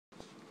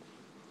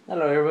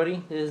Hello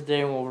everybody, this is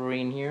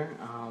Daringwolverin here.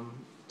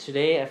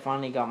 Today I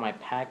finally got my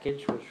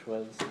package, which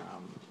was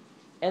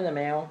in the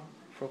mail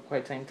for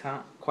quite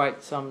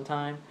some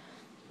time.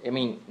 I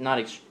mean, not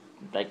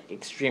like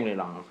extremely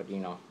long, but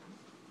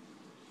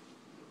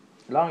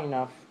long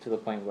enough to the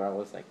point where I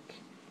was like,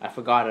 I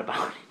forgot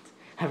about it.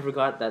 I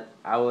forgot that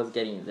I was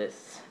getting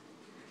this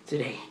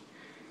today.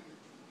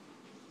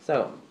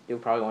 So you're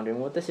probably wondering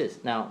what this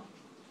is. Now,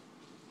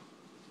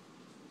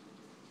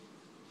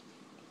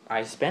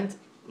 I spent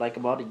like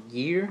about a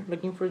year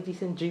looking for a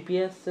decent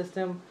GPS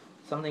system,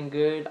 something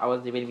good. I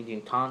was debating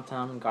between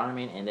TomTom and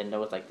Garmin, and then there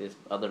was like this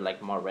other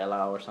like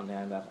Morella or something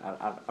like that.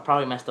 I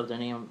probably messed up the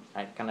name.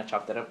 I kind of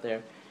chopped it up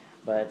there,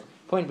 but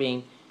point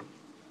being,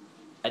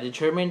 I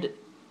determined,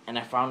 and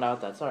I found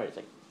out that it's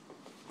like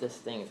this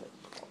thing is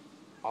like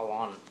all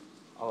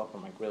up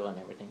on my grill and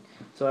everything.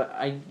 So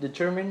I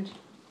determined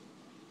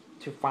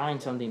to find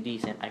something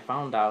decent. I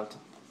found out,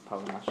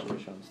 probably not sure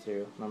which one's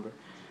to remember.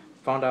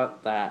 Found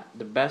out that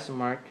the best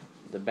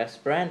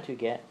brand to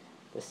get,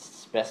 the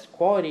best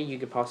quality you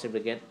could possibly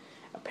get,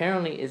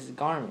 apparently is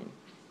Garmin.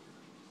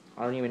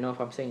 I don't even know if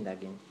I'm saying that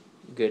again.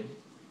 Good.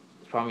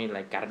 It's probably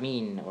like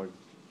Garmin or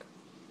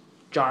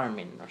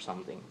Jarmin or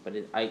something, but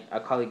I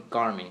call it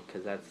Garmin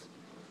because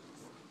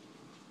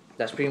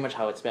that's pretty much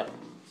how it's spelled.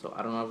 So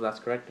I don't know if that's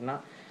correct or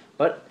not,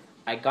 but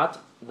I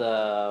got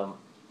the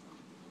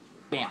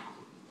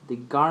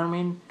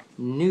Garmin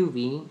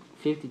nüvi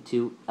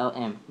 52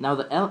 LM. Now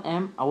the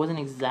LM, I wasn't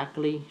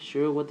exactly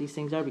sure what these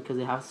things are because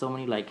they have so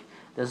many, like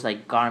there's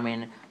like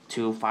Garmin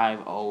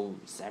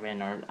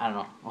 2507 or I don't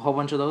know, a whole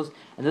bunch of those.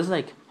 And there's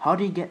like, how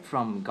do you get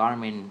from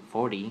Garmin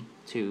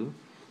 42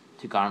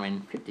 to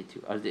Garmin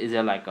 52? Or is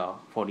there like a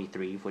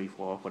 43,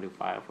 44,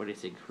 45,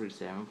 46,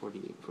 47,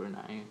 48,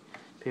 49,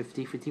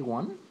 50,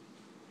 51?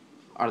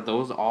 Are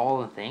those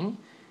all a thing?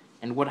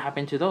 And what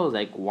happened to those?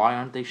 Like, why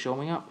aren't they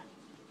showing up?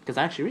 Because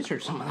I actually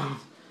researched some of them.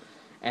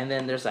 And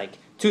then there's like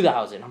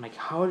 2000. I'm like,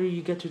 how do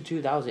you get to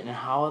 2000? And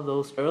how are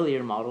those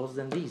earlier models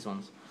than these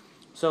ones?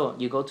 So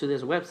you go to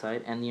this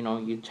website and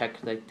you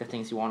check like the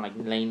things you want, like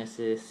lane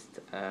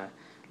assist,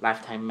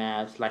 lifetime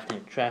maps,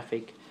 lifetime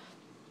traffic.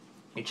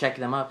 You check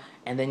them up,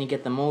 and then you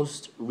get the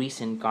most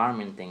recent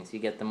Garmin things. You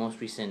get the most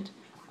recent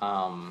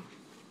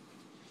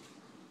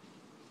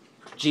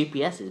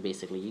GPSs,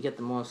 basically. You get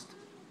the most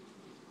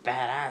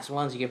badass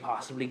ones you could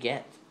possibly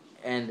get,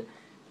 and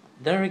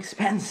they're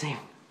expensive.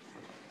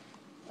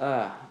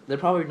 They're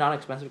probably not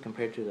expensive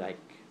compared to, like,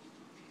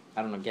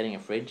 I don't know, getting a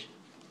fridge.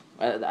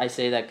 I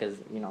say that because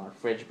our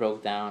fridge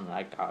broke down.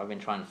 Like, I've been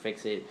trying to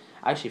fix it.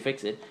 I actually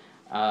fixed it,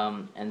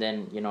 and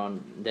then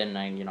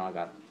I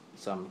got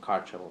some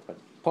car trouble. But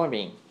point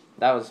being,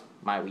 that was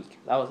my week.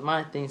 That was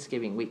my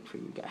Thanksgiving week for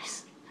you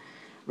guys,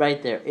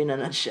 right there in a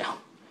nutshell.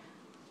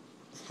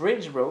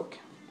 Fridge broke.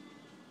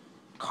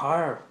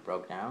 Car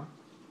broke down.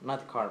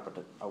 Not the car,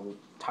 but a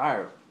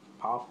tire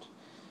popped.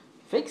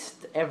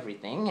 Fixed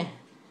everything.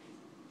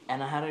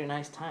 And I had a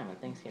nice time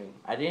at Thanksgiving.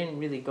 I didn't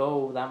really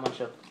go that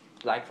much of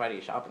Black Friday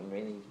shopping,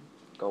 really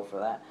go for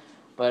that.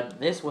 But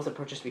this was a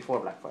purchase before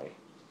Black Friday,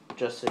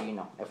 just so you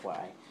know,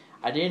 FYI.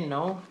 I didn't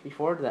know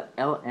before that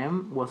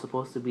LM was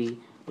supposed to be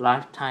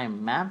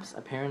lifetime maps.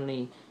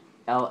 Apparently,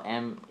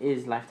 LM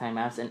is lifetime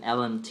maps and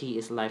LMT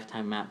is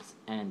lifetime maps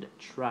and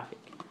traffic.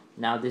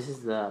 Now this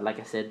is like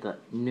I said, the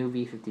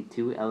nüvi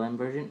 52 LM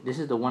version. This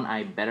is the one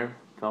I better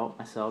felt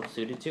myself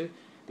suited to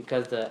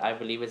because I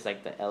believe it's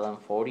like the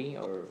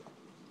LM40 or...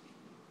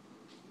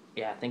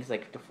 Yeah, I think it's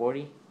like the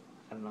 40.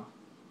 I don't know.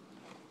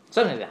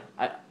 Something like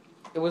that.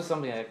 It was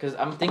something like that because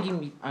I'm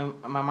thinking.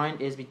 My mind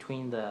is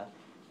between the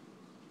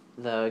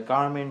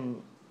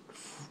Garmin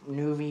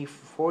nüvi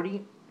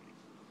 40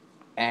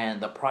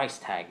 and the price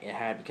tag it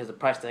had, because the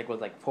price tag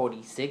was like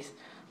 46.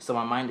 So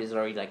my mind is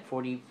already like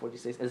 40,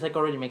 46. It's like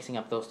already mixing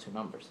up those two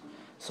numbers.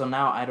 So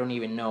now I don't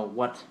even know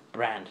what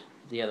brand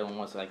the other one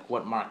was, like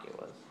what mark it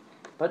was.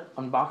 But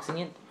unboxing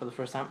it for the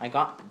first time, I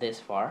got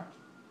this far,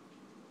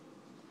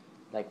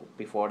 like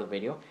before the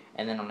video,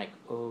 and then I'm like,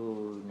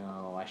 oh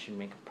no, I should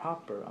make a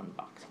proper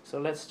unboxing. So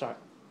let's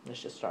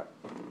just start.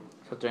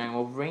 So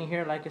Daringwolverin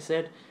here, like I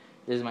said,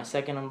 this is my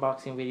second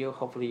unboxing video.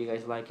 Hopefully you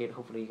guys like it.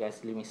 Hopefully you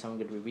guys leave me some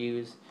good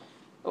reviews.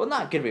 Well,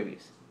 not good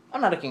reviews. I'm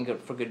not looking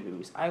for good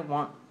reviews. I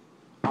want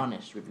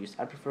honest reviews.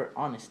 I prefer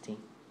honesty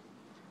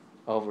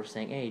over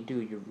saying, hey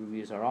dude, your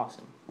reviews are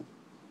awesome,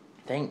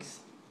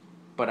 thanks,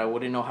 but I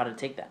wouldn't know how to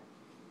take that.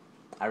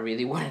 I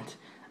really wouldn't.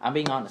 I'm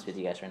being honest with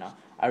you guys right now.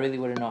 I really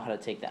wouldn't know how to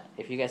take that.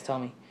 If you guys tell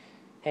me,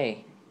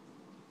 hey,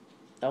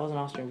 that was an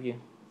awesome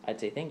review, I'd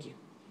say thank you.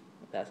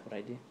 That's what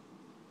I do.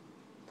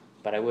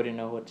 But I wouldn't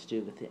know what to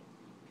do with it.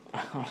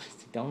 I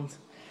honestly don't.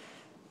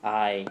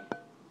 I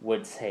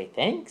would say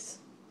thanks.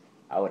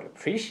 I would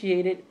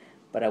appreciate it,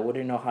 but I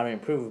wouldn't know how to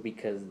improve it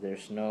because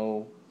there's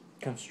no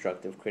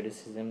constructive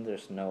criticism.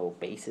 There's no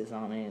basis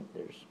on it.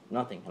 There's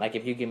nothing. Like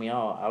if you give me,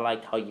 oh, I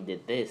liked how you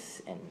did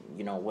this and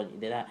what you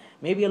did that,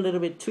 maybe a little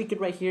bit, tweak it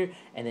right here,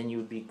 and then you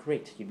would be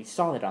great. You'd be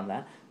solid on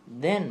that.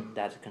 Then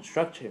that's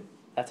constructive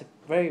That's a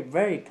very,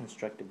 very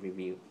constructive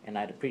review, and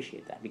I'd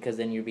appreciate that, because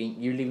then you're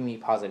leaving me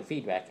positive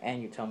feedback,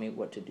 and you tell me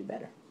what to do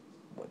better,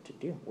 what to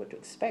do, what to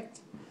expect,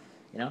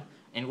 you know,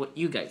 and what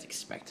you guys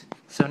expect.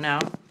 So now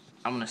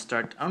I'm gonna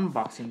start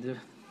unboxing the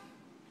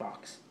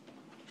box.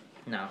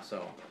 Now,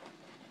 so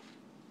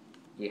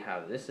you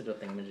have this little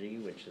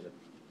thingamajiggy, which is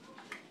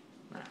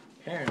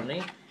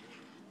apparently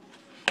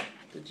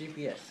the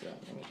GPS. So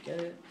let me get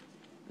it.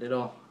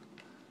 Little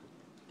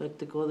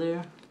spectacle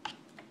there.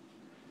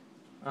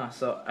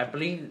 So I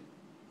believe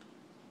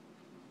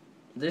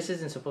this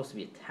isn't supposed to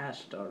be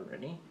attached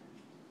already.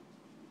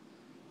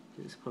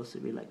 This is supposed to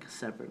be like a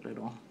separate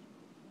little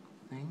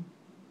thing.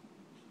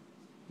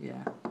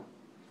 Yeah.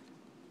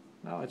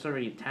 No, it's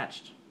already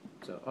attached.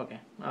 So, okay.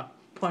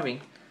 Point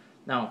being,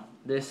 now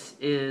this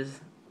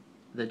is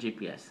the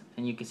GPS,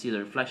 and you can see the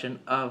reflection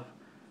of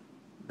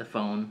the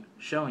phone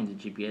showing the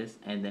GPS,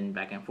 and then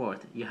back and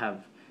forth. You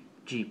have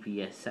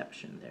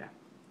GPSception there.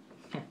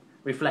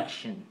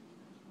 Reflection.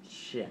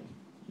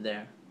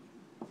 There.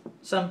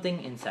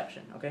 Something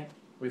inception, okay?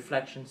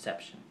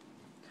 Reflectionception.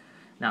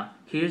 Now,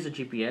 here's the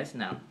GPS.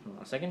 Now, hold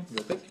on a second,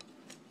 real quick.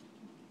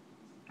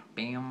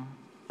 Bam.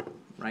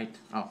 Right.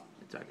 Oh,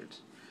 it's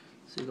backwards.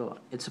 So you go.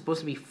 It's supposed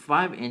to be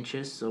 5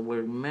 inches, so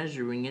we're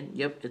measuring it.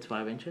 Yep, it's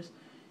 5 inches.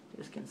 You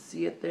guys can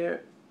see it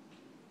there.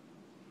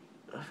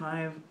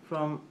 5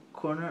 from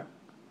corner.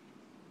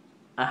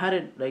 I had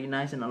it like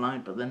nice and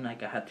aligned, but then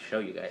like I had to show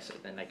you guys, so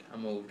then like I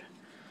moved.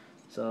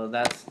 So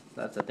that's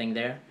the thing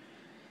there.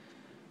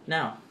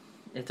 Now,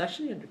 it's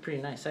actually a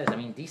pretty nice size. I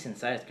mean, decent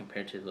size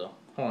compared to the...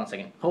 Hold on a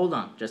second. Hold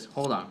on. Just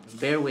hold on.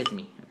 Bear with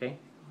me, okay?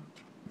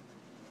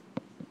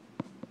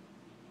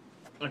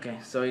 Okay,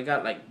 so you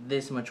got like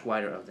this much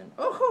wider of them.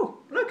 Oh,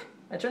 look!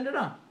 I turned it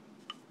on.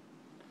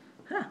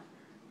 Huh.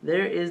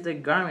 There is the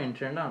Garmin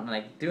turned on.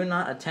 Like, do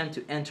not attempt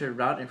to enter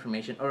route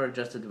information or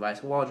adjust the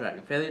device while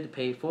driving. Failure to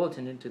pay full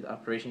attention to the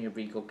operation of your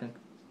vehicle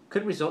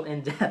could result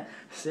in death,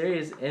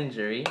 serious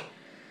injury,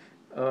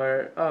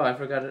 or... Oh, I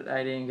forgot it.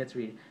 I didn't get to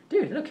read it.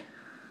 Dude, look.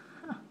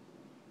 Huh.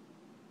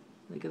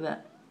 Look at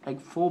that.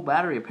 Like, full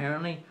battery,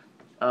 apparently.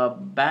 A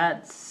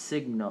bad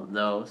signal,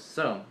 though.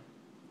 So,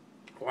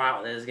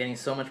 wow, this is getting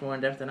so much more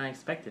in-depth than I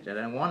expected and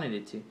I wanted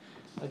it to.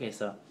 Okay,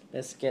 so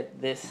let's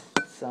get this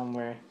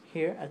somewhere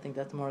here. I think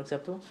that's more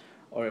acceptable.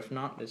 Or if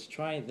not, let's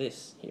try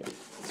this here.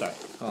 Sorry.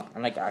 Oh, I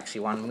like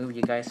actually want to move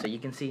you guys so you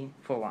can see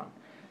full on.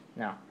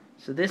 Now,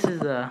 so this is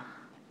the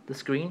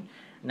screen.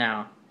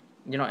 Now,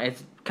 you know,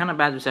 it's kind of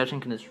bad reception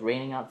because it's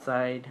raining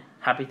outside.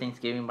 Happy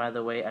Thanksgiving, by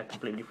the way. I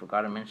completely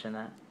forgot to mention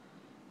that.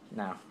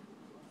 Now,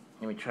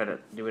 let me try to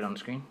do it on the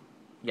screen.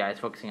 Yeah,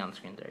 it's focusing on the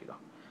screen. There you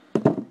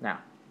go. Now,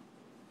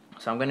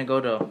 so I'm going to go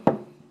to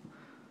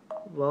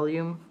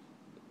volume.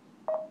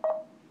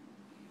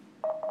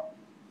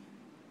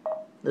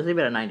 Let's leave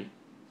it at 90.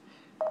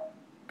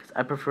 Because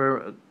I prefer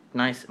a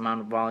nice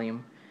amount of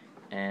volume.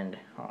 And,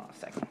 hold on a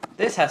second.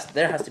 There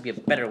has to be a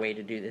better way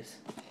to do this.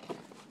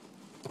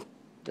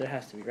 There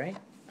has to be, right?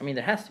 I mean,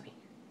 there has to be.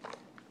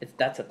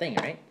 That's a thing,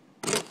 right?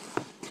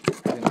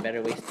 Having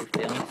better ways to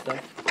film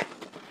stuff.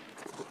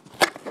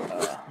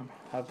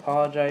 I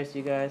apologize to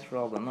you guys for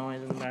all the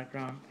noise in the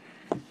background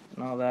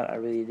and all that. I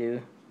really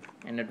do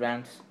in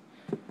advance.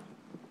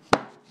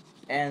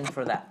 And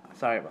for that,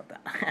 sorry about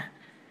that.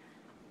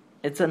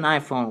 It's an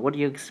iPhone. What do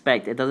you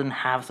expect? It doesn't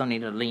have something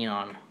to lean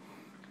on.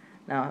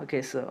 Now,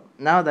 okay, so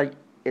now that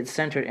it's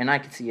centered, and I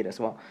can see it as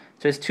well.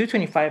 So it's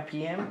 2:25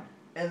 p.m.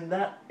 and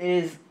that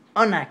is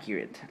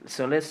inaccurate.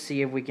 So let's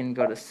see if we can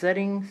go to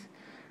settings,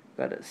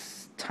 go to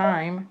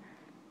time.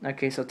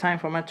 Okay, so time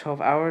format 12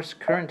 hours.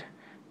 Current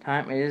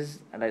time is,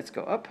 let's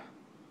go up.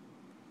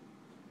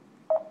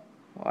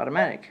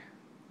 Automatic.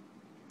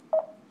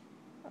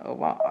 Oh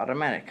wow,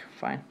 automatic.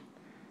 Fine.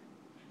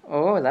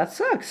 Oh, that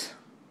sucks.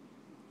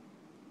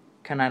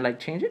 Can I like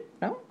change it?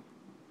 No?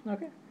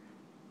 Okay.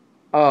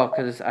 Oh,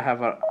 because I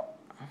have a...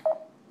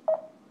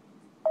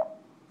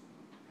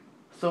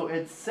 So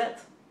it's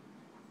set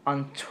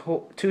on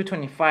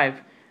 2:25,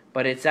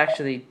 but it's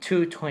actually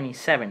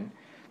 2:27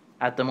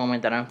 at the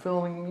moment that I'm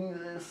filming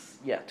this.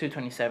 Yeah,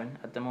 2:27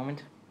 at the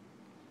moment.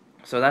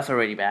 So that's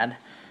already bad.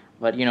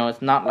 But, you know,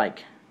 it's not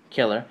like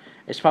killer.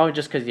 It's probably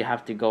just because you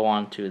have to go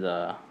on to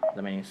the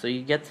menu. So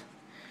you get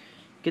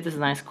this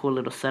nice cool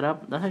little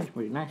setup. That's actually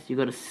pretty nice. You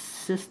go to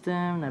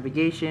system,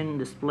 navigation,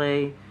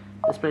 display.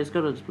 Let's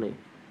go to display.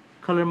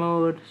 Color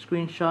mode,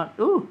 screenshot.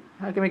 Ooh,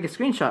 I can make a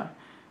screenshot.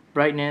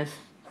 Brightness.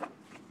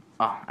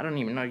 Oh, I don't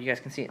even know if you guys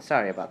can see it.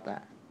 Sorry about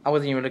that. I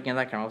wasn't even looking at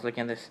that camera. I was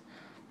looking at this.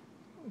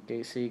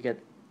 Okay, so you get...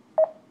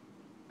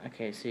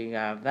 Okay, so you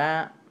have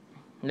that.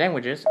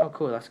 Languages. Oh,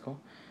 cool. That's cool.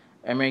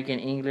 American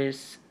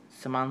English,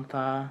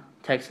 Samantha.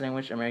 Text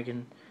language,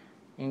 American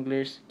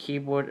English.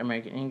 Keyboard,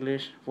 American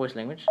English. Voice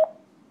language.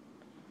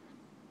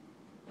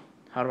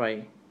 How do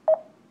I...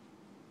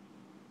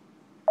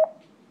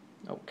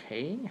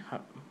 Okay.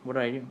 What do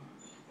I do?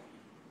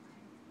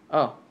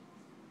 Oh.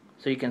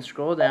 So you can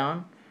scroll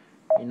down,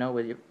 you know,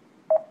 with your...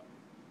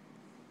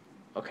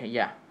 Okay,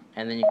 yeah.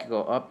 And then you can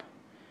go up,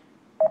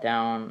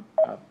 down,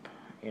 up,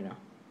 you know.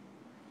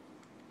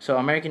 So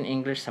American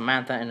English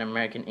Samantha and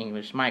American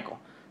English Michael.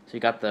 So you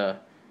got the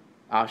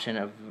option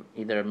of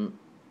either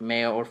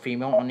male or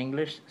female on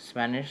English.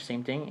 Spanish,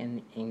 same thing.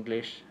 In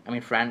English, I mean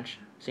French,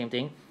 same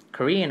thing.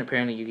 Korean,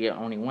 apparently you get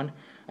only one.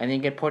 And then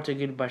you get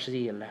Portuguese,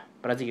 Brazil.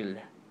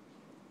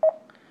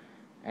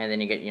 And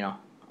then you get,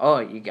 oh,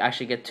 you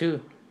actually get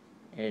two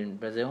in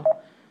Brazil.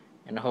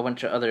 And a whole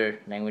bunch of other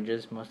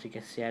languages, mostly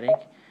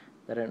Asiatic,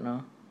 that I don't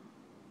know.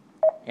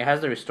 It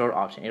has the restore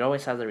option. It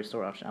always has the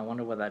restore option. I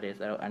wonder what that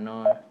is. I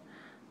know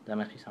that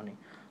must be something.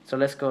 So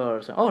let's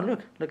go. Oh,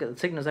 look at the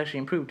signal's actually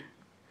improved.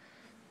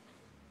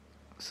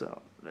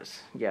 So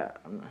let's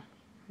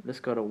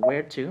go to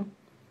where to.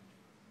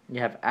 You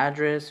have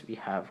address. We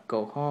have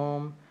go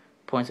home,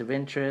 points of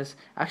interest.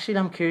 Actually,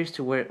 I'm curious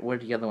to where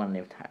the other one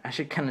lived. I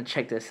should kind of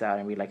check this out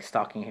and be like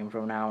stalking him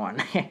from now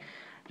on.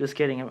 Just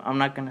kidding. I'm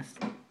not gonna.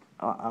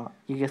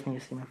 You guys need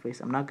to see my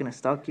face. I'm not gonna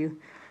stalk you,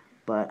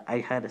 but I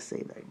had to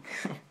say that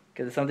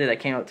because it's something that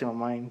came up to my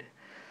mind.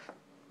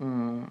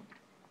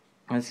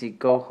 Let's see.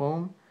 Go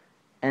home.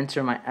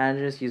 Enter my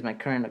address. Use my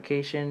current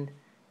location.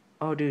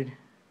 Oh, dude.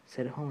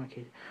 Set a home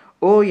location.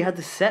 Oh, you had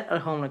to set a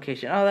home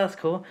location. Oh, that's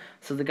cool.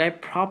 So the guy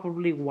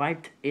probably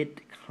wiped it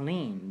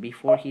clean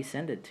before he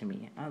sent it to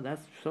me. Oh,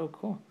 that's so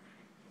cool.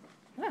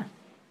 Yeah,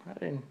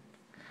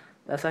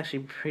 that's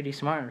actually pretty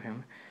smart of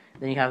him.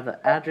 Then you have the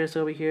address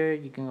over here.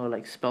 You can go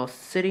like spell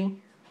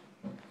city,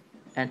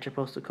 enter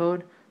postal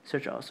code,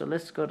 search all. So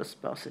let's go to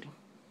spell city.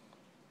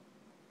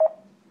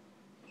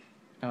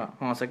 Oh, hold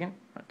on a second.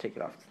 I'll take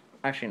it off.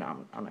 Actually,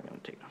 no, I'm not going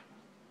to take it off.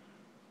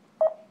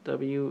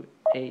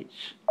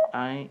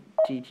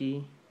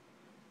 WHITT.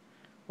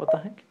 What the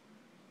heck?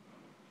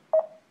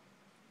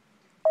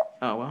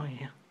 Oh, well,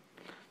 yeah.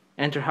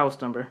 Enter house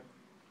number.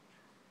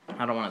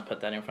 I don't want to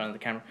put that in front of the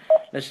camera.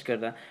 Let's just go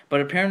to that.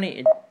 But apparently,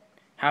 it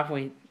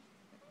halfway.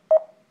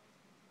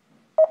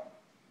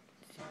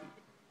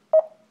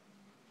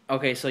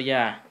 Okay, so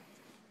yeah.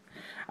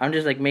 I'm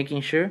just like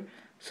making sure.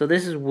 So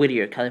this is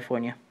Whittier,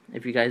 California.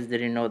 If you guys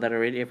didn't know that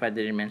already, if I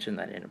didn't mention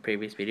that in a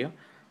previous video.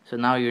 So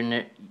now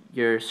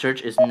your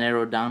search is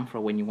narrowed down for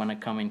when you want to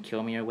come and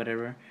kill me or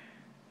whatever.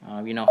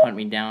 Hunt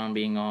me down,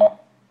 being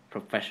all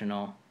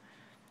professional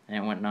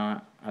and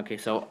whatnot. Okay,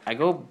 so I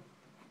go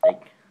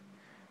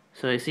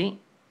so you see,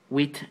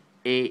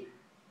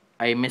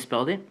 I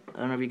misspelled it. I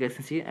don't know if you guys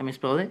can see it. I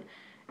misspelled it,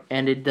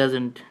 and it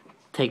doesn't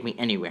take me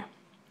anywhere.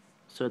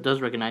 So it does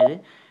recognize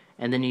it,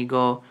 and then you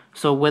go.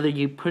 So whether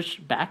you push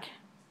back,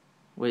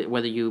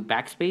 whether you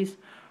backspace,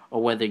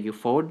 or whether you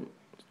forward,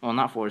 well,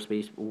 not forward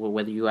space,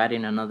 whether you add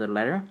in another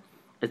letter,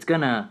 it's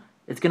gonna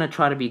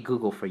try to be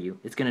Google for you.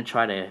 It's gonna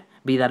try to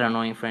be that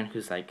annoying friend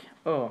who's like,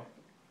 oh,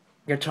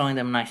 you're telling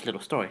them a nice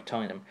little story,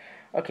 telling them,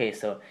 okay,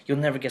 so you'll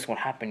never guess what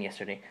happened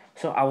yesterday.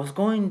 So I was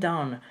going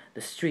down the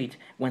street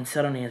when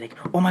suddenly like,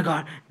 oh my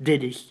God,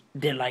 did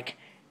like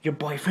your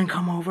boyfriend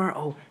come over?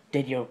 Oh,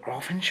 did your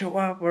girlfriend show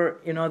up?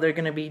 Or they're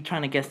gonna be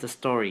trying to guess the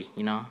story,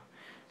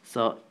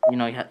 So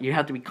you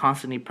have to be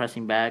constantly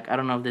pressing back. I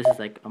don't know if this is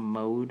like a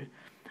mode.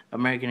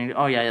 American English.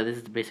 Oh yeah, this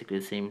is basically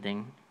the same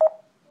thing.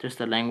 Just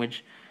the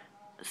language.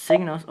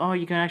 Signals. Oh,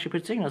 you can actually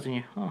put signals in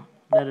here. Oh,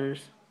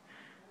 letters.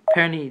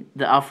 Apparently,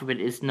 the alphabet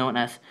is known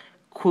as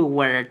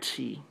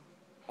QWERTY.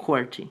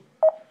 QWERTY.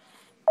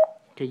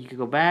 Okay, you can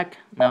go back.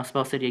 Now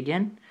spell city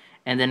again,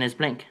 and then it's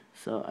blank.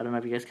 So I don't know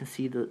if you guys can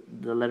see the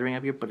lettering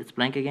up here, but it's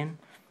blank again.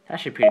 It's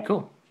actually pretty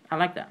cool. I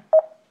like that.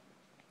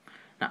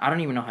 Now I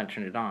don't even know how to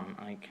turn it on.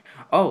 Like,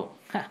 oh,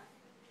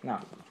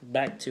 now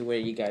back to where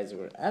you guys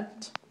were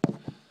at.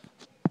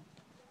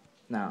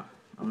 Now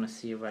I'm gonna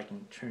see if I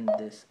can turn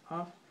this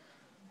off.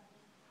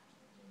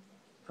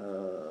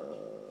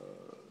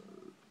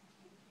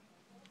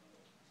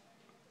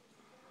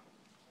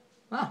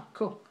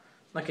 Cool.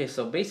 Okay,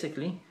 so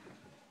basically,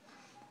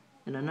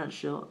 in a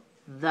nutshell,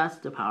 that's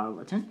the power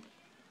button.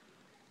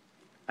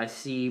 I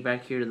see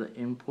back here the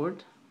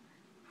import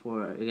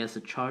for, I guess,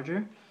 the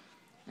charger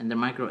and the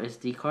micro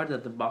SD card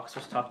that the box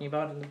was talking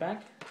about in the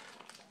back.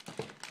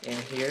 In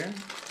here,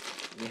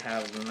 we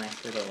have a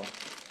nice little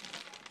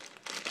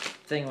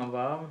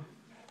thingamabob.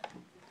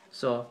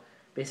 So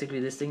basically,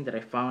 this thing that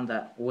I found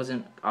that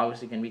wasn't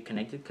obviously going to be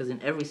connected, because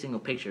in every single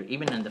picture,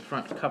 even in the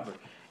front cover,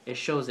 it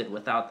shows it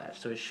without that,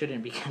 so it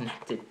shouldn't be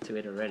connected to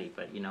it already.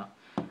 But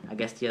I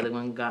guess the other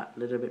one got a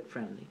little bit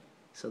friendly.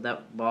 So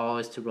that ball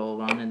is to roll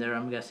around in there,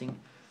 I'm guessing.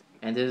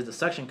 And there's the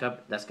suction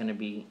cup that's going to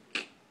be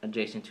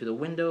adjacent to the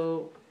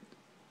window,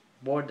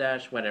 board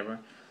dash, whatever.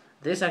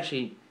 This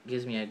actually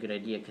gives me a good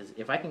idea, because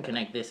if I can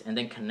connect this and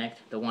then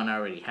connect the one I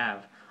already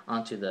have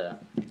onto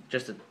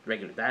just a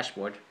regular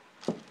dashboard,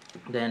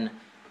 then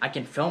I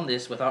can film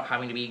this without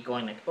having to be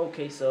going like,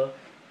 okay, so,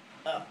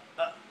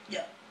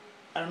 yeah,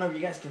 I don't know if you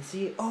guys can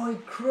see it. Oh,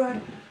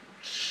 crud!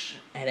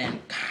 And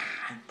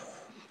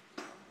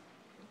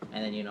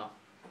then,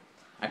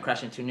 I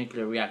crash into a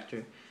nuclear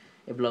reactor.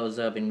 It blows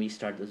up and we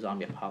start the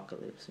zombie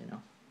apocalypse,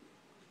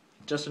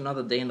 Just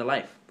another day in the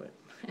life. But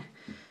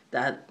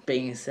that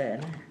being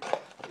said,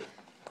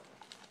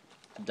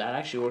 that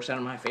actually works out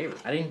in my favor.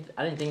 I didn't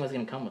think it was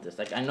gonna come with this.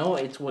 Like, I know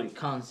it's what it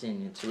comes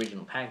in its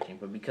original packaging,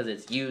 but because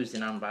it's used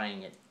and I'm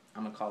buying it,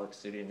 I'm a college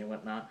student and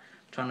whatnot,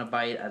 trying to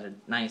buy it at a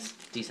nice,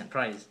 decent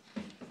price.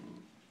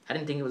 I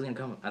didn't think it was gonna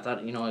come. I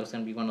thought, you know, I was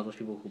gonna be one of those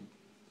people who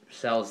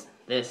sells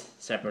this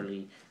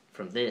separately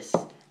from this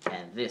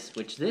and this.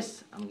 Which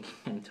this, I'm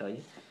gonna tell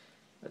you,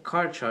 the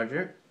car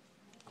charger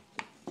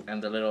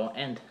and the little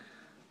end.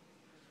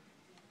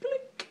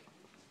 Click.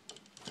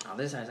 Now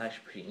this is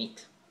actually pretty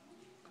neat.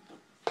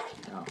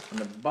 Now, on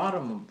the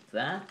bottom of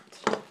that,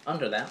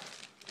 under that,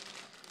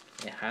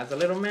 it has a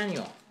little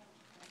manual.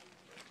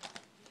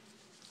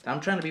 I'm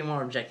trying to be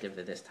more objective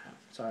this time.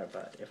 Sorry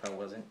about if I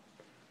wasn't.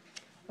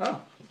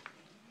 Oh.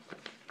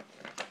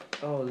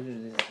 Oh,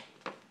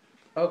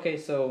 okay,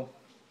 so,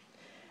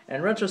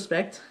 in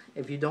retrospect,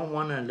 if you don't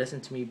want to listen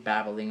to me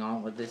babbling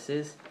on what this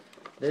is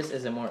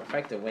a more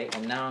effective way,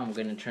 and now I'm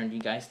going to turn you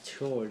guys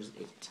towards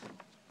it.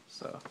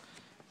 So,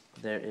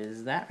 there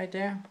is that right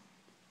there,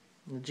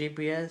 the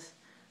GPS,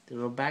 the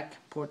little back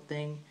port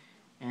thing,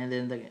 and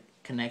then the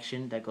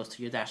connection that goes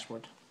to your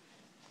dashboard.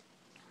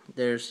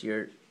 There's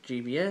your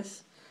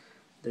GPS,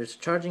 there's a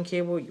charging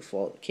cable, you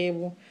follow the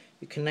cable,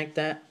 you connect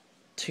that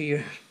to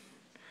your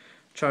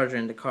charger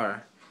in the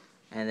car,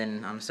 and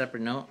then on a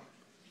separate note,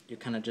 you're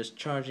kind of just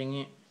charging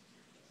it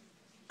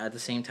at the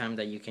same time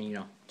that you can, you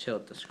know,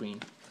 tilt the screen.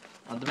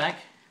 On the back,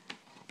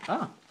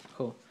 cool.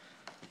 On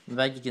the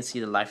back you can see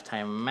the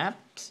lifetime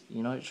maps,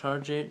 you know,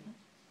 charge it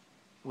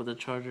with a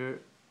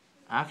charger.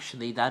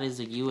 Actually, that is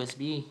a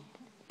USB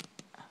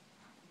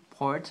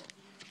port,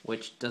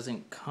 which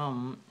doesn't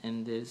come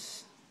in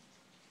this.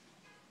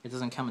 It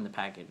doesn't come in the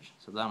package,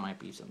 so that might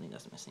be something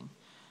that's missing.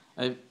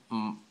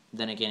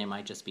 Then again, it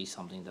might just be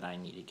something that I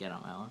need to get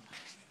on my own.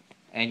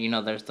 And you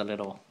know, there's the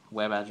little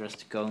web address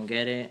to go and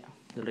get it.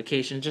 The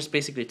location, just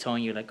basically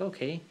telling you, like,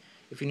 okay,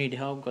 if you need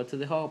help, go to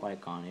the help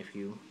icon. If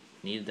you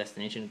need a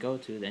destination to go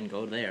to, then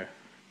go there.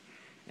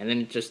 And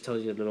then it just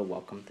tells you a little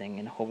welcome thing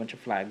and a whole bunch of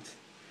flags.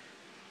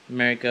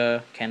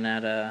 America,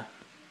 Canada,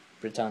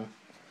 Britain.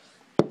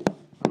 I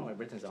don't know why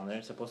Britain's on there.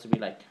 It's supposed to be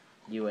like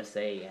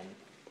USA and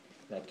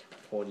like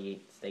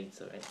 48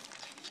 states, right?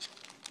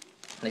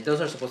 Like,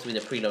 those are supposed to be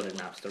the preloaded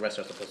maps. The rest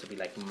are supposed to be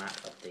like map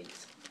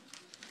updates,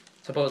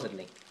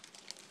 supposedly.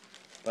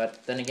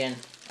 But then again,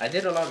 I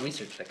did a lot of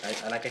research.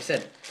 Like I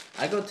said,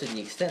 I go to the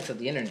extent of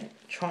the internet,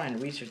 try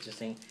and research this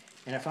thing,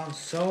 and I found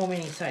so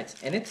many sites,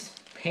 and it's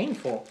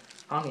painful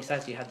how many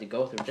sites you have to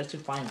go through just to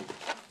find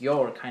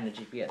your kind of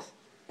GPS.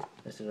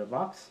 This is a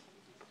box.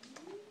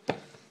 It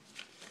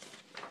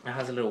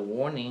has a little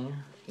warning,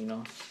 you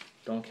know,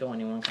 don't kill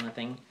anyone kind of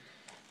thing.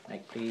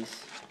 Like,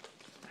 please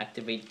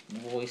activate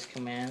voice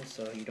commands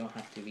so you don't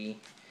have to be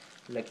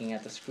looking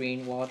at the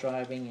screen while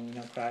driving and, you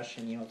know, crash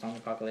and, you know, zombie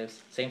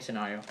apocalypse. Same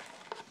scenario.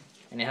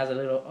 And it has a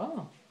little,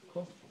 oh,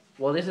 cool.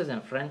 Well, this is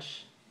in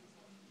French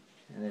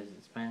and this is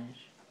in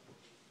Spanish.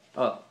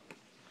 Oh,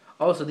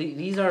 so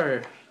these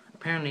are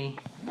apparently,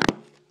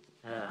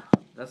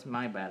 that's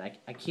my bad.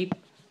 I keep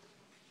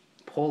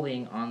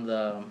pulling on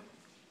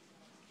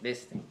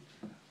this thing,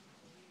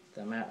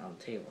 the mat on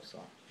the table, so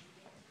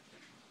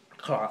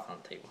cloth on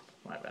the table,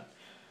 my bad.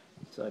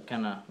 So I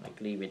kind of like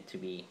leave it to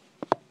be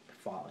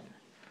falling.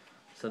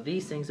 So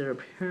these things are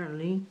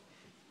apparently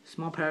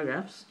small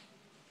paragraphs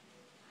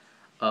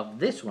of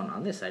this one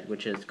on this side,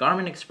 which is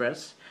Garmin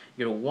Express,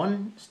 your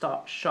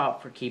one-stop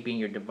shop for keeping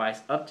your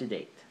device up to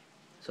date.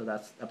 So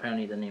that's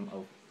apparently the name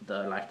of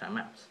the lifetime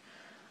maps.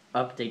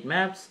 Update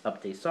maps,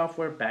 update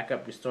software,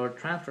 backup, restore,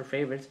 transfer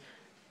favorites,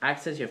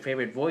 access your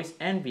favorite voices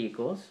and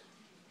vehicles,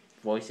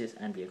 not voice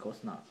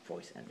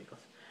and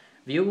vehicles.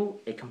 View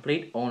a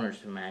complete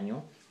owner's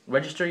manual.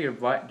 Register your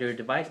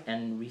device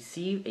and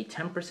receive a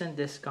 10%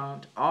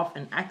 discount off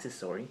an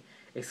accessory,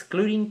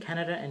 excluding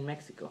Canada and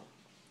Mexico.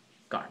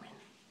 Garmin.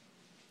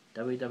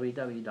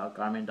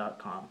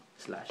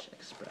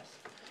 www.garmin.com/express.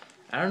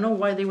 I don't know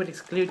why they would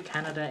exclude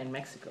Canada and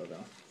Mexico,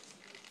 though.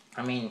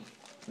 I mean,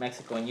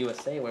 Mexico and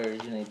USA were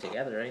originally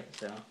together, right?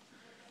 So,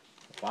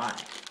 why?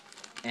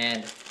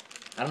 And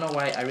I don't know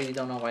why, I really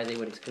don't know why they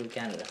would exclude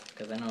Canada,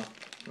 because I know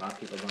a lot of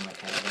people don't like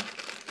Canada.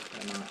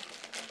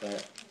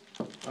 But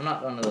I'm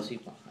not one of those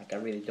people. Like, I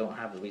really don't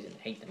have a reason to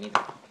hate them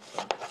either.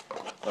 So,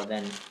 but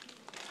then,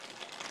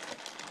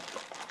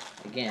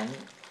 again,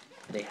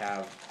 they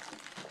have,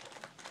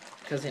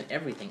 because in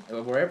everything,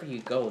 or wherever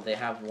you go, they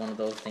have one of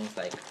those things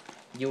like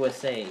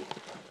USA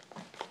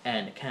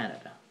and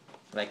Canada.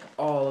 Like,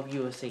 all of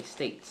USA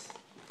states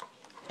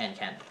and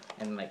Canada.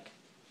 And like,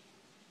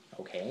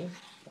 okay,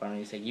 why don't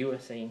you say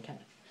USA and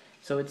Canada?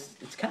 So it's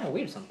kind of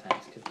weird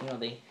sometimes, because, you know,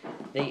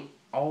 they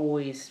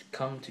always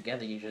come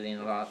together usually in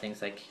a lot of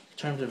things, like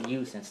terms of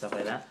use and stuff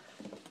like that.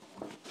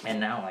 And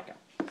now, like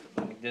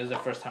this is the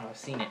first time I've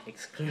seen it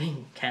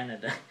excluding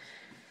Canada.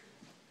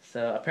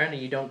 So apparently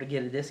you don't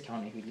get a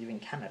discount if you live in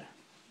Canada.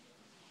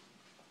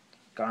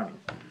 Garmin.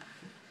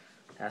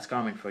 That's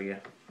Garmin for you.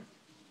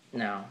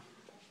 Now,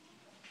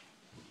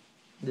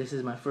 this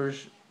is my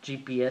first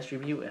GPS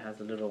review. It has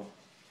a little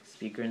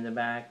speaker in the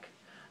back,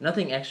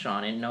 Nothing extra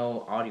on it,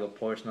 no audio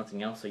ports,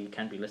 nothing else, so you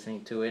can't be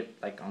listening to it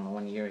like on the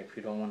 1 year if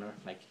you don't want to,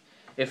 like,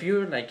 if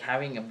you're like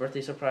having a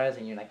birthday surprise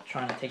and you're like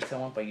trying to take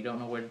someone but you don't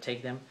know where to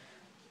take them,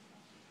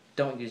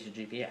 don't use your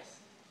GPS,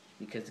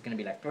 because it's gonna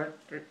be like,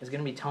 it's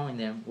gonna be telling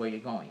them where you're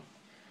going.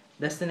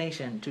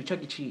 Destination to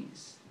Chuck E.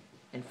 Cheese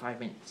in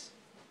 5 minutes.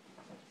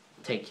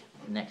 Take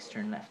the next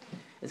turn left.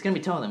 It's gonna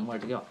be telling them where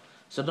to go.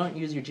 So don't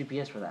use your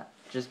GPS for that.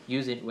 Just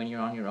use it when you're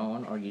on your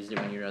own, or use it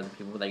when you're other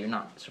people that you're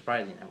not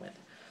surprising them with.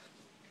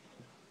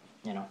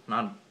 You know,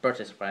 not a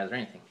birthday surprise or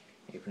anything.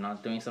 If you're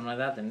not doing something like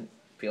that, then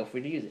feel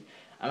free to use it.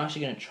 I'm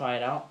actually going to try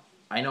it out.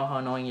 I know how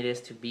annoying it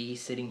is to be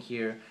sitting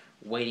here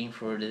waiting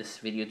for this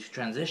video to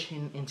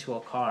transition into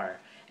a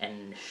car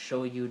and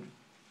show you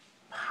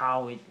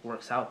how it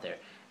works out there.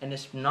 And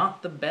it's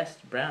not the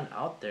best brand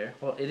out there.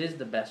 Well, it is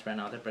the best brand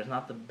out there, but it's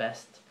not the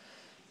best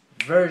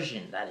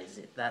version. That is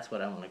it. That's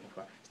what I'm looking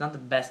for. It's not the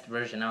best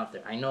version out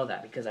there. I know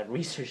that because I've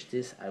researched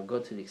this. I go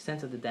to the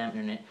extent of the damn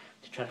internet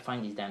to try to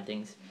find these damn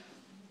things.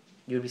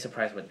 You'll be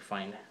surprised what you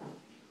find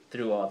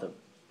through all the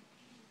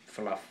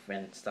fluff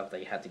and stuff that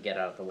you had to get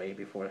out of the way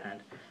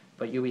beforehand.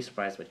 But you'll be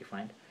surprised what you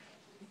find.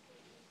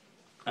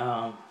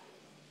 I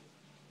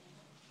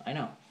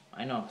know.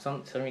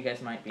 Some of you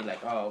guys might be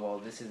like, oh, well,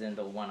 this isn't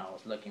the one I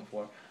was looking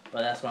for.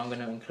 But that's why I'm going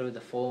to include the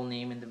full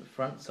name in the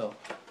front. So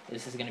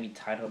this is going to be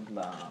titled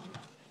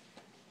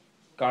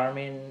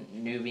Garmin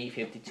nüvi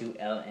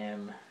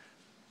 52LM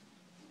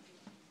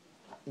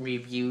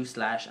Review /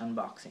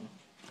 Unboxing.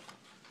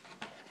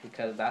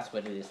 Because that's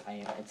what it is.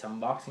 It's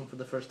unboxing for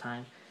the first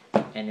time,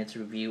 and it's a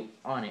review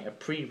on it, a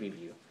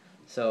pre-review.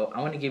 So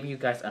I'm going to give you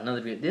guys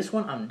another video. This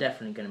one I'm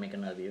definitely going to make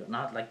another video,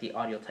 not like the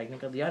Audio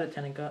Technica. The Audio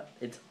Technica,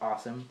 it's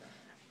awesome.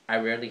 I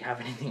rarely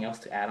have anything else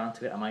to add on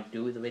to it. I might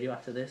do the video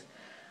after this.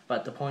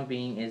 But the point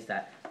being is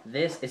that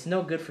it's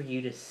no good for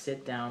you to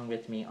sit down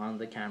with me on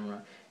the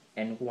camera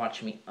and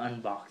watch me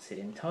unbox it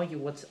and tell you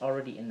what's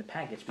already in the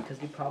package,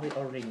 because you probably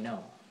already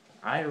know.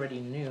 I already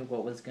knew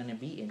what was going to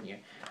be in here.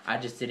 I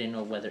just didn't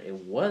know whether it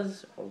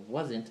was or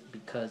wasn't,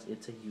 because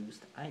it's a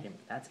used item.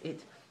 That's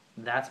it.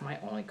 That's my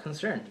only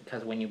concern,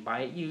 because when you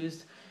buy it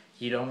used,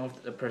 you don't know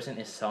if the person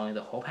is selling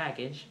the whole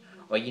package,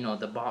 or you know,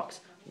 the box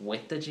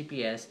with the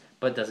GPS,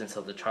 but doesn't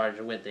sell the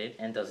charger with it,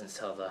 and doesn't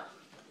sell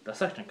the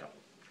suction cup.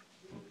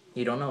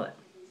 You don't know that.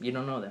 You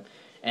don't know them.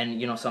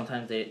 And you know,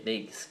 sometimes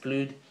they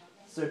exclude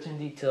certain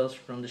details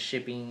from the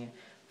shipping,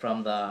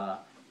 from the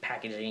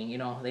packaging, you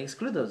know, they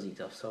exclude those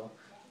details. So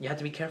you have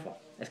to be careful.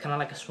 It's kind of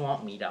like a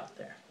swamp meat out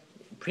there.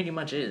 It pretty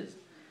much is.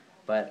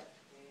 But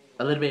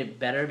a little bit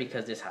better,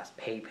 because this has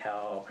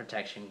PayPal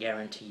protection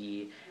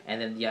guarantee,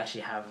 and then you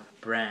actually have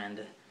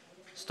brand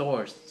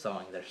stores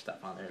selling their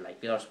stuff on there.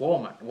 Like there's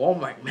Walmart.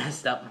 Walmart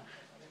messed up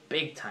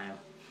big time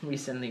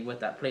recently with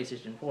that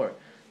PlayStation 4.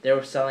 They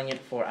were selling it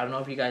for, I don't know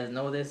if you guys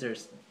know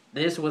this,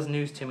 this was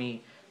news to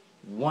me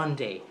one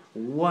day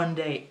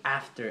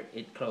after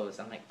it closed.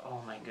 I'm like,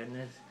 oh my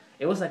goodness.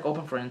 It was like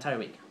open for an entire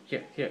week.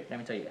 Here, let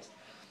me tell you guys.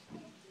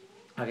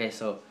 Okay,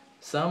 so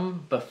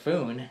some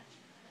buffoon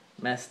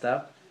messed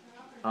up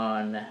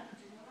on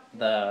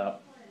the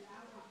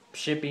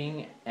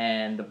shipping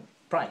and the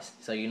price.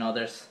 So you know,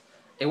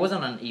 it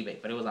wasn't on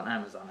eBay, but it was on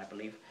Amazon, I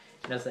believe.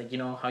 It's like, you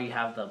know how you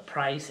have the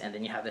price and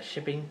then you have the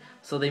shipping.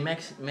 So they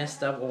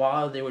messed up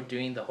while they were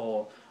doing the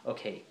whole,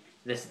 okay,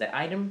 this is the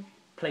item,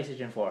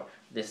 PlayStation 4.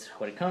 This is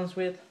what it comes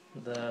with,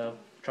 the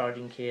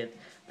charging kit,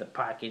 the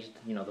package,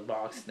 you know, the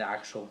box, the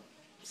actual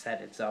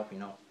set itself, you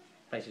know,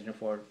 PlayStation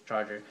 4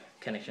 charger,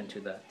 connection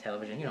to the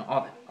television, you know,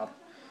 all that.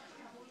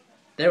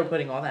 They were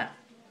putting all that.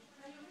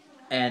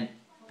 And,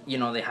 you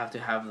know, they have to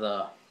have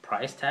the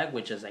price tag,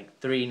 which is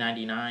like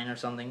 $3.99 or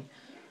something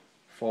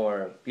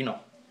for, you know,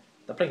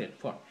 the PlayStation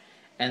 4.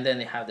 And then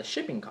they have the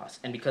shipping costs.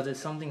 And because it's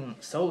something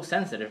so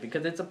sensitive,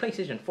 because it's a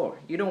PlayStation 4,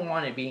 you don't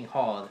want it being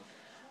hauled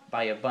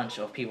by a bunch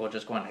of people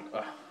just going like,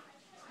 oh,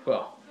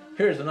 well,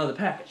 here's another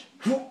package.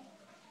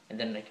 And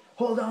then like,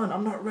 hold on,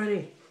 I'm not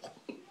ready.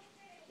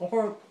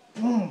 Or,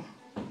 boom.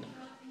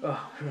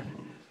 Oh,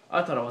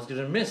 I thought I was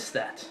going to miss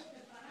that.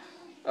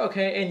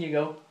 Okay, in you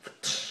go.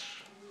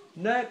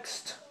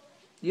 Next.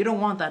 You don't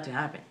want that to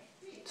happen.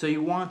 So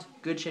you want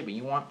good shipping.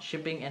 You want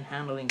shipping and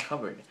handling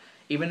covered.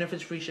 Even if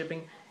it's free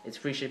shipping, it's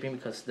free shipping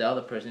because the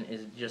other person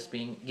is just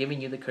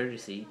giving you the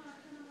courtesy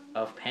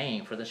of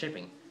paying for the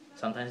shipping.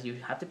 Sometimes you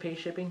have to pay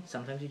shipping,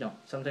 sometimes you don't.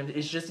 Sometimes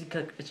it's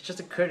just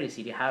a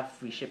courtesy to have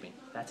free shipping.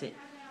 That's it.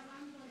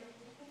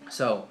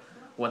 So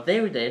what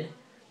they did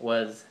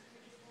was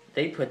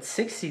they put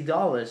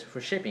 $60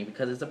 for shipping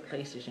because it's a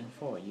PlayStation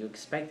 4. You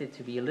expect it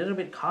to be a little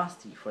bit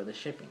costly for the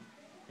shipping,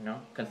 you know,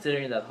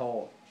 considering that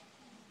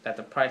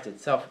the price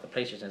itself of the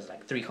PlayStation is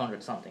like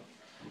 $300 something.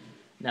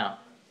 Now,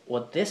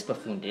 what this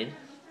buffoon did,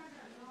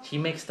 he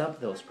mixed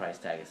up those price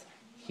tags.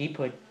 He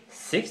put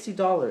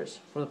 $60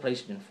 for the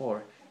PlayStation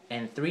 4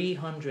 and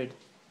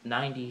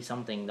 $390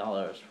 something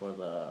for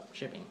the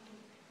shipping.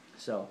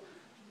 So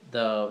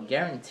the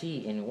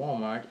guarantee in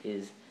Walmart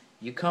is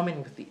you come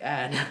in with the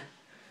ad,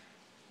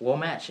 we'll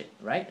match it,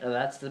 right?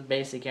 That's the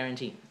basic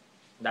guarantee.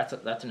 That's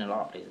in a lot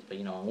of places, but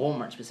you know, in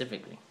Walmart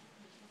specifically.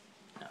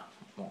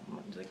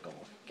 well, like go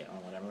get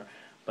one, whatever.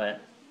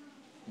 But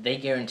they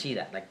guarantee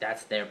that, like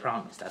that's their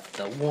promise. That's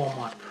the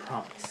Walmart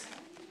promise.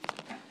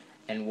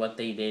 And what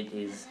they did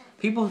is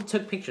people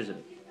took pictures of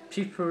it.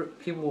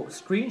 People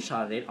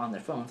screenshotted it on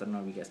their phones. I don't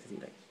know if you guys can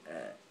see, like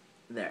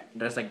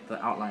there's like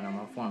the outline on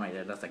my phone right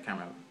there. That's the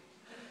camera.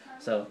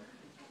 So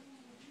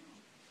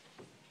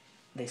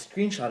they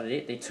screenshotted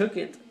it. They took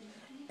it,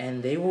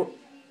 and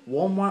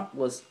Walmart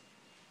was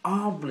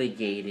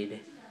obligated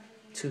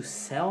to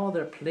sell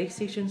their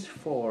PlayStations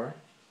 4,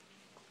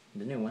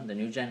 the new one, the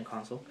new gen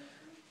console,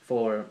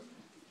 for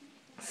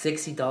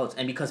 $60.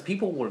 And because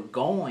people were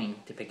going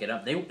to pick it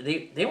up, they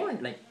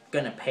weren't like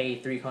gonna pay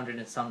 $300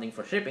 and something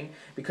for shipping,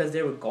 because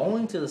they were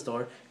going to the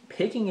store,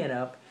 picking it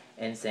up,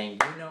 and saying,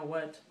 you know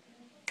what,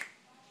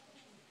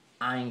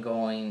 I'm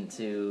going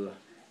to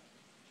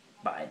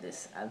buy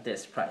this at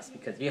this price,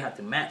 because you have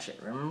to match it.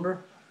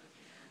 Remember,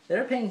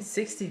 they're paying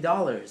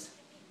 $60,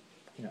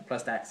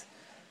 plus tax,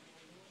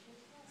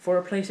 for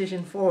a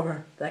PlayStation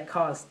 4 that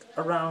cost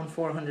around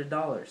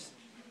 $400,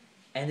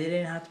 and they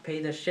didn't have to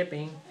pay the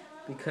shipping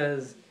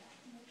because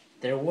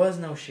there was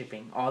no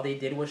shipping. All they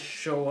did was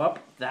show up,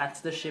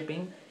 that's the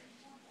shipping,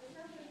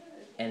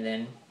 and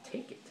then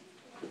take it.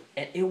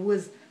 And it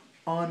was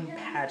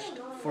unpatched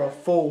for a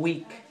full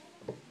week.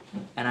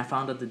 And I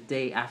found out the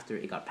day after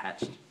it got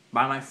patched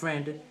by my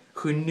friend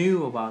who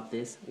knew about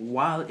this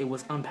while it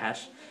was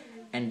unpatched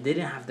and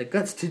didn't have the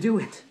guts to do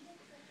it.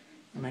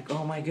 I'm like,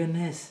 oh my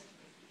goodness.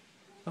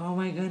 Oh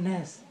my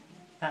goodness.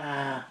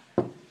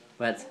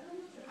 But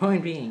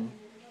point being,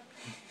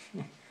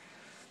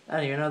 I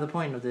don't even know the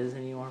point of this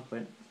anymore,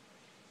 but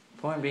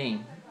point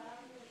being,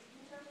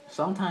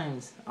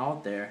 sometimes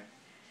out there,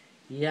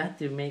 you have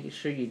to make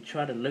sure you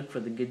try to look for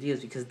the good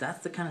deals, because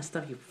that's the kind of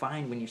stuff you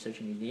find when you're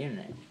searching the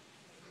internet.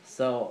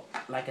 So,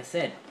 like I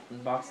said,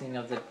 unboxing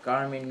of the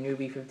Garmin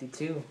nüvi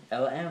 52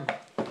 LM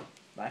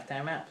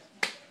lifetime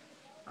apps.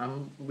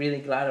 I'm really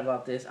glad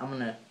about this. I'm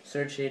gonna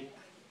search it,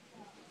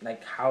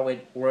 like how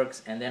it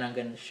works, and then I'm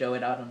gonna show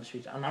it out on the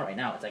streets. I'm not right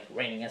now. It's like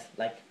raining.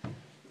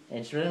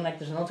 It's raining like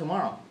there's no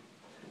tomorrow.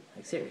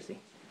 Like seriously.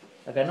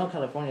 Like I know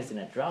California's in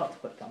a drought,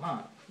 but come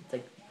on, it's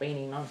like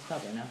raining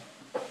non-stop right now.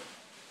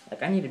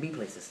 Like I need to be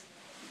places.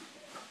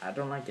 I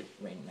don't like it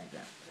raining like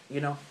that.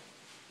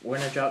 We're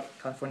in a drought.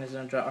 California's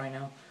in a drought right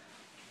now.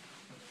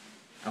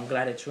 I'm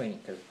glad it's raining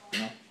because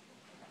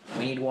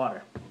we need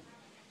water.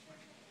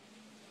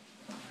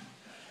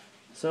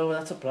 So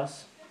that's a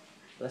plus.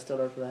 Let's still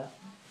look for that.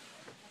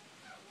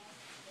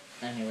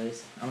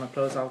 Anyways, I'm gonna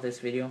close off this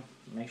video.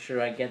 Make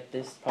sure I get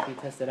this puppy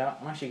tested out.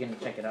 I'm actually gonna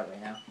check it out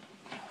right now.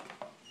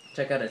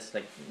 Check out its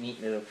like neat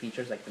little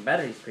features. Like the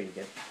battery's pretty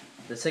good.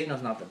 The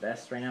signal's not the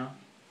best right now,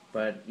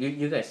 but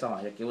you guys saw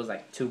it. Like, it was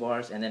like 2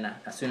 bars, and then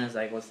as soon as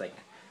I was like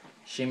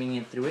shimming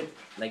it through it,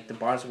 like the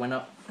bars went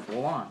up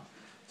full on.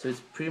 So it's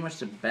pretty much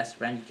the best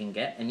brand you can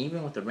get, and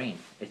even with the rain,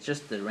 it's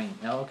just the rain.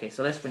 Now, okay,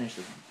 so let's finish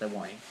the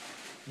warning.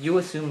 You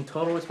assume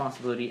total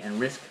responsibility and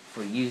risk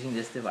for using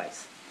this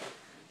device.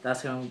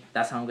 That's how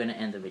I'm going to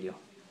end the video.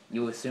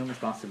 You assume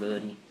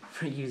responsibility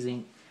for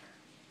using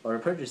or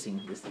purchasing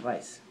this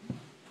device.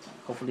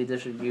 Hopefully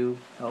this review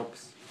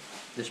helps,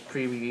 this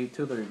pre-review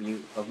to the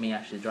review of me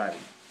actually driving.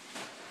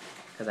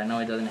 Because I know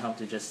it doesn't help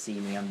to just see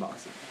me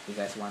unbox it. You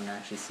guys want to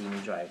actually see me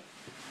drive.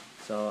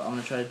 So I'm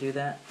going to try to do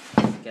that,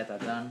 get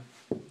that done.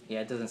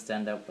 Yeah, it doesn't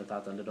stand up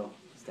without the little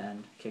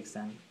stand,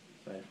 kickstand.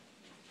 But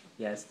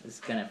yeah, it's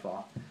going to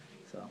fall.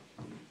 So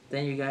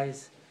then you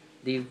guys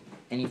leave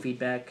any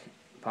feedback,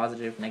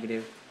 positive,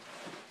 negative,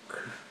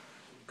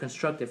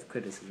 constructive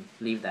criticism.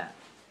 Leave that.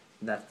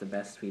 That's the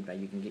best feedback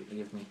you can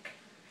give me,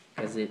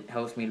 because it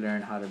helps me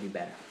learn how to be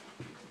better.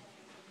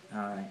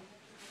 Alright.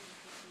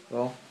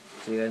 Well,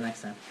 see you guys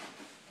next time.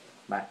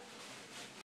 Bye.